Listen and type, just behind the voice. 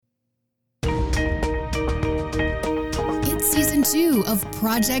Season 2 of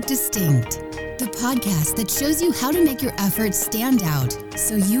Project Distinct, the podcast that shows you how to make your efforts stand out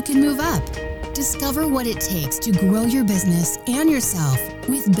so you can move up. Discover what it takes to grow your business and yourself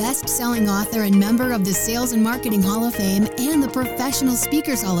with best-selling author and member of the Sales and Marketing Hall of Fame and the Professional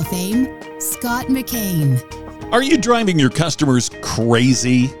Speakers Hall of Fame, Scott McKain. Are you driving your customers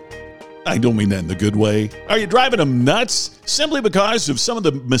crazy? I don't mean that in the good way. Are you driving them nuts simply because of some of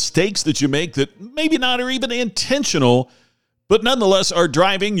the mistakes that you make that maybe not are even intentional, but nonetheless are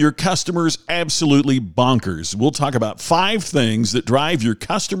driving your customers absolutely bonkers? We'll talk about 5 things that drive your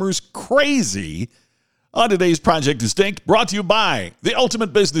customers crazy on today's Project Distinct, brought to you by the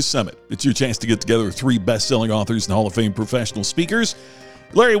Ultimate Business Summit. It's your chance to get together 3 best-selling authors and Hall of Fame professional speakers.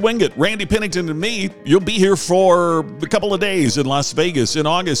 Larry Winget, Randy Pennington, and me. You'll be here for a couple of days in Las Vegas in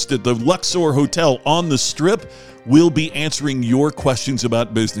August at the Luxor Hotel on the Strip. We'll be answering your questions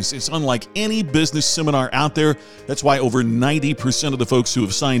about business. It's unlike any business seminar out there. That's why over 90% of the folks who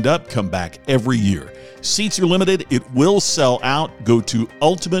have signed up come back every year. Seats are limited. It will sell out. Go to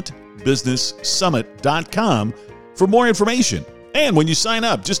ultimatebusinesssummit.com for more information. And when you sign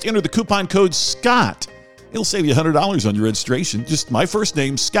up, just enter the coupon code SCOTT. It'll save you $100 on your registration. Just my first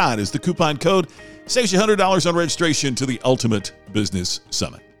name, Scott, is the coupon code. Saves you $100 on registration to the Ultimate Business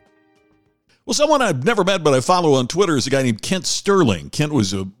Summit. Well, someone I've never met but I follow on Twitter is a guy named Kent Sterling. Kent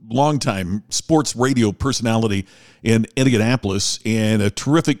was a longtime sports radio personality in Indianapolis and a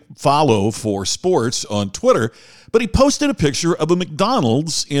terrific follow for sports on Twitter. But he posted a picture of a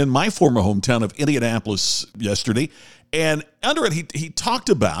McDonald's in my former hometown of Indianapolis yesterday. And under it, he talked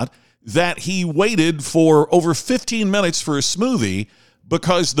about that he waited for over 15 minutes for a smoothie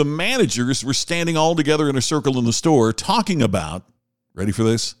because the managers were standing all together in a circle in the store talking about, ready for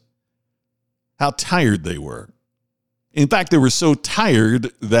this, how tired they were. In fact, they were so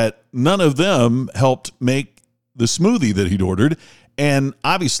tired that none of them helped make the smoothie that he'd ordered. And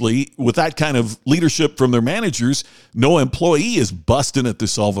obviously, with that kind of leadership from their managers, no employee is busting it to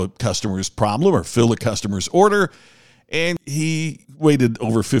solve a customer's problem or fill a customer's order. And he waited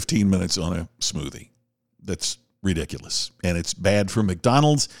over 15 minutes on a smoothie. That's ridiculous. And it's bad for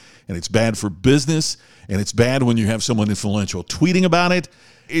McDonald's, and it's bad for business, and it's bad when you have someone influential tweeting about it.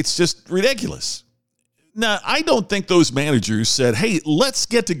 It's just ridiculous. Now, I don't think those managers said, hey, let's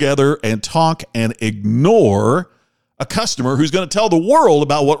get together and talk and ignore a customer who's going to tell the world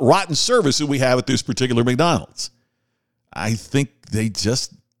about what rotten service that we have at this particular McDonald's. I think they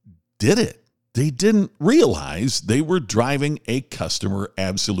just did it. They didn't realize they were driving a customer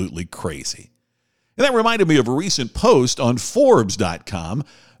absolutely crazy. And that reminded me of a recent post on Forbes.com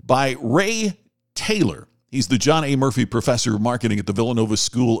by Ray Taylor. He's the John A. Murphy Professor of Marketing at the Villanova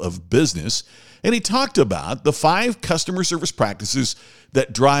School of Business. And he talked about the 5 customer service practices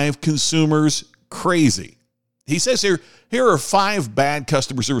that drive consumers crazy. He says here are 5 bad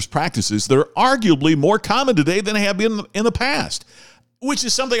customer service practices that are arguably more common today than they have been in the past, which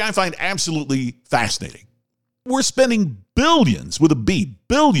is something I find absolutely fascinating. We're spending billions, with a B,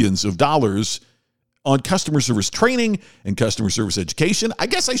 billions of dollars on customer service training and customer service education. I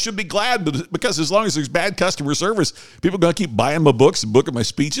guess I should be glad because as long as there's bad customer service, people are going to keep buying my books and booking my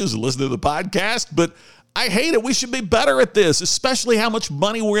speeches and listening to the podcast. But I hate it. We should be better at this, especially how much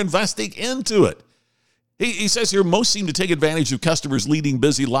money we're investing into it. He says here, most seem to take advantage of customers leading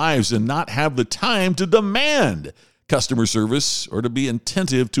busy lives and not have the time to demand customer service or to be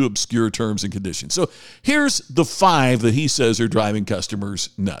attentive to obscure terms and conditions. So here's the 5 that he says are driving customers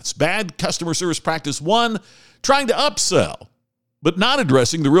nuts. Bad customer service practice 1, trying to upsell, but not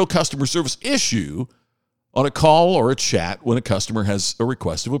addressing the real customer service issue on a call or a chat when a customer has a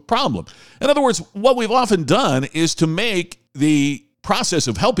request of a problem. In other words, what we've often done is to make the process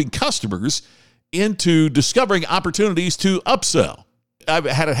of helping customers into discovering opportunities to upsell. I've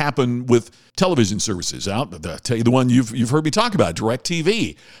had it happen with television services out. I'll tell you the one you've heard me talk about,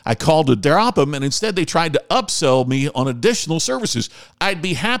 DirecTV. I called to drop them, and instead they tried to upsell me on additional services. I'd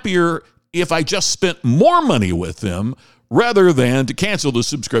be happier if I just spent more money with them rather than to cancel the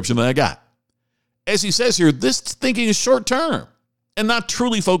subscription that I got. As he says here, this thinking is short-term and not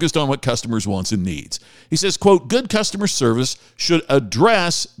truly focused on what customers' wants and needs. He says, quote, good customer service should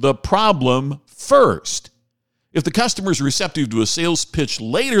address the problem first. If the customer is receptive to a sales pitch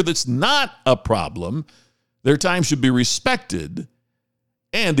later that's not a problem, their time should be respected,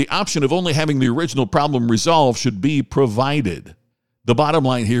 and the option of only having the original problem resolved should be provided. The bottom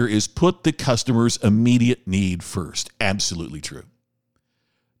line here is put the customer's immediate need first. Absolutely true.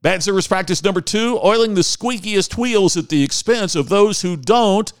 Bad service practice number 2, oiling the squeakiest wheels at the expense of those who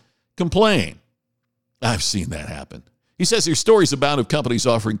don't complain. I've seen that happen. He says there's stories about of companies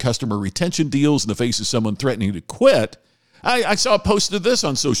offering customer retention deals in the face of someone threatening to quit, I saw a post of this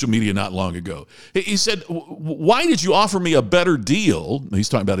on social media not long ago. He said, why did you offer me a better deal? He's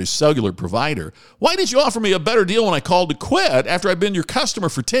talking about his cellular provider. Why did you offer me a better deal when I called to quit after I've been your customer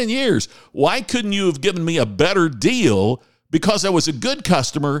for 10 years? Why couldn't you have given me a better deal because I was a good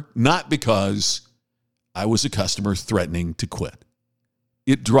customer, not because I was a customer threatening to quit?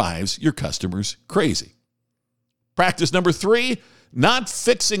 It drives your customers crazy. Practice number 3, not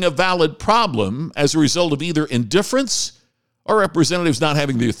fixing a valid problem as a result of either indifference or representatives not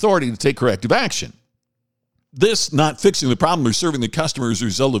having the authority to take corrective action. This not fixing the problem or serving the customer as a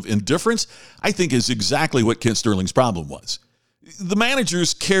result of indifference, I think, is exactly what Kent Sterling's problem was. The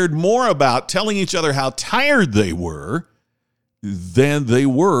managers cared more about telling each other how tired they were than they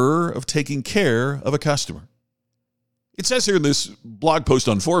were of taking care of a customer. It says here in this blog post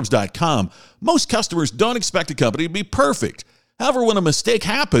on Forbes.com, most customers don't expect a company to be perfect. However, when a mistake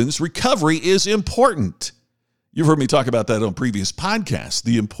happens, recovery is important. You've heard me talk about that on previous podcasts.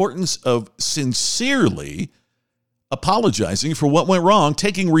 The importance of sincerely apologizing for what went wrong,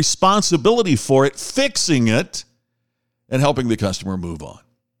 taking responsibility for it, fixing it, and helping the customer move on.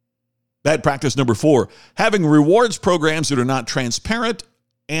 Bad practice number 4, having rewards programs that are not transparent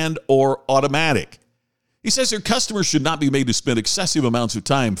and or automatic. He says their customers should not be made to spend excessive amounts of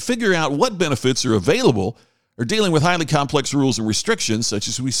time figuring out what benefits are available or dealing with highly complex rules and restrictions such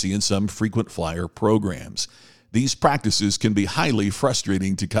as we see in some frequent flyer programs. These practices can be highly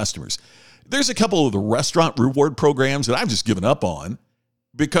frustrating to customers. There's a couple of the restaurant reward programs that I've just given up on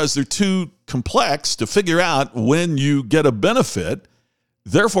because they're too complex to figure out when you get a benefit.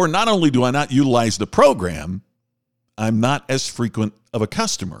 Therefore, not only do I not utilize the program, I'm not as frequent of a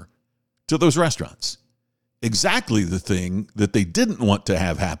customer to those restaurants. Exactly the thing that they didn't want to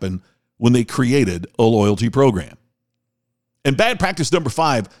have happen when they created a loyalty program. And bad practice number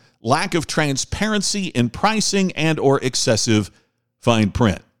 5, lack of transparency in pricing and or excessive fine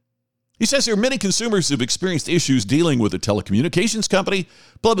print. He says here many consumers have experienced issues dealing with a telecommunications company,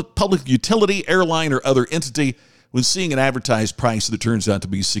 public utility, airline, or other entity when seeing an advertised price that turns out to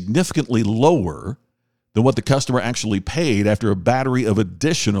be significantly lower than what the customer actually paid after a battery of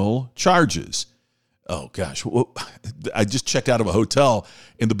additional charges. Oh, gosh, I just checked out of a hotel,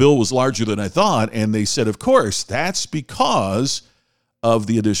 and the bill was larger than I thought, and they said, of course, that's because of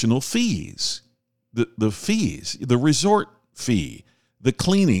the additional fees. The fees, the resort fee, the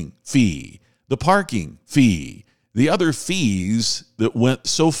cleaning fee, the parking fee, the other fees that went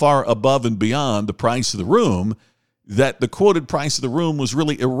so far above and beyond the price of the room that the quoted price of the room was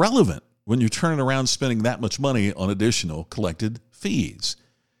really irrelevant when you're turning around spending that much money on additional collected fees.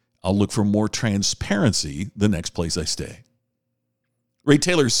 I'll look for more transparency the next place I stay. Ray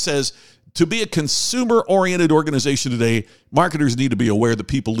Taylor says, to be a consumer-oriented organization today, marketers need to be aware that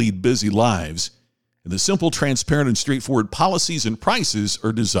people lead busy lives, and the simple, transparent, and straightforward policies and prices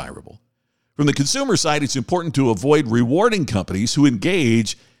are desirable. From the consumer side, it's important to avoid rewarding companies who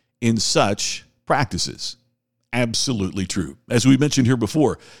engage in such practices. Absolutely true. As we mentioned here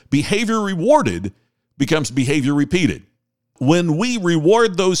before, behavior rewarded becomes behavior repeated. When we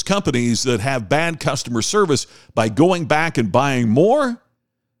reward those companies that have bad customer service by going back and buying more,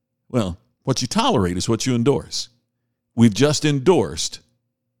 well, what you tolerate is what you endorse. We've just endorsed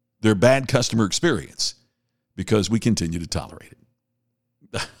their bad customer experience because we continue to tolerate it.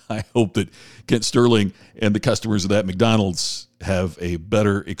 I hope that Kent Sterling and the customers of that McDonald's have a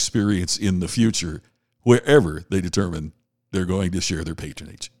better experience in the future wherever they determine they're going to share their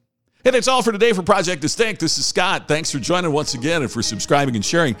patronage. Hey, that's all for today for Project Distinct. This is Scott. Thanks for joining once again and for subscribing and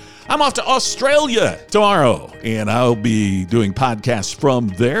sharing. I'm off to Australia tomorrow, and I'll be doing podcasts from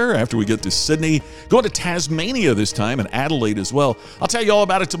there after we get to Sydney. Going to Tasmania this time and Adelaide as well. I'll tell you all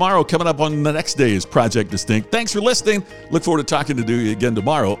about it tomorrow. Coming up on the next day is Project Distinct. Thanks for listening. Look forward to talking to you again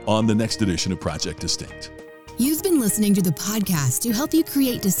tomorrow on the next edition of Project Distinct. You've been listening to the podcast to help you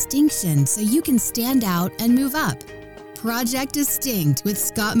create distinction so you can stand out and move up. Project Distinct with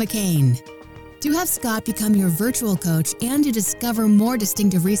Scott McKain. To have Scott become your virtual coach and to discover more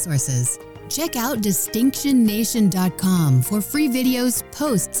distinctive resources, check out DistinctionNation.com for free videos,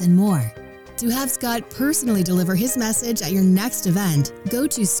 posts, and more. To have Scott personally deliver his message at your next event, go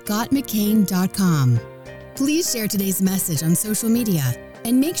to ScottMcKain.com. Please share today's message on social media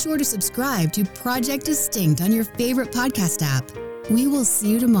and make sure to subscribe to Project Distinct on your favorite podcast app. We will see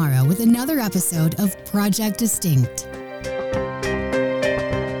you tomorrow with another episode of Project Distinct.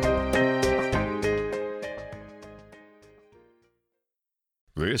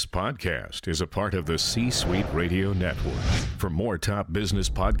 This podcast is a part of the C-Suite Radio Network. For more top business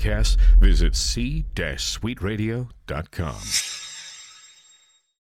podcasts, visit c-suiteradio.com.